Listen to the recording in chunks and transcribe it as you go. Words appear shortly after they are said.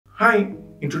Hi,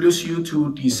 introduce you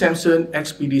to the Samson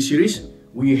XPD series.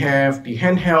 We have the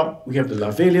handheld, we have the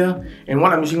lavalier, and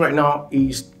what I'm using right now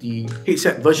is the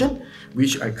headset version,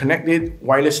 which I connected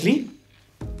wirelessly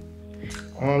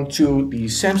onto the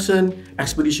Samson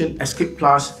Expedition Escape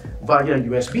Plus via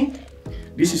USB.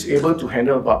 This is able to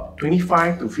handle about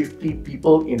 25 to 50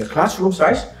 people in the classroom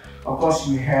size. Of course,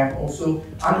 we have also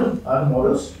other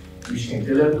models which can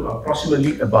cater to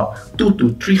approximately about 200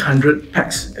 to 300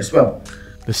 packs as well.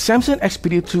 The Samson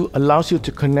XPD2 allows you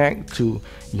to connect to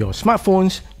your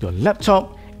smartphones, your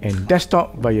laptop, and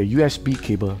desktop via USB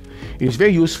cable. It is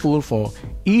very useful for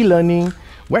e-learning,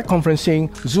 web conferencing,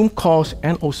 Zoom calls,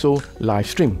 and also live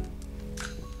stream.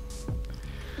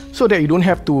 So that you don't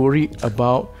have to worry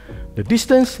about the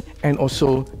distance and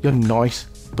also your noise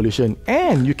pollution,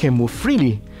 and you can move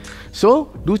freely. So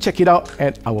do check it out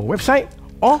at our website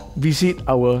or visit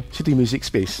our City Music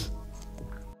space.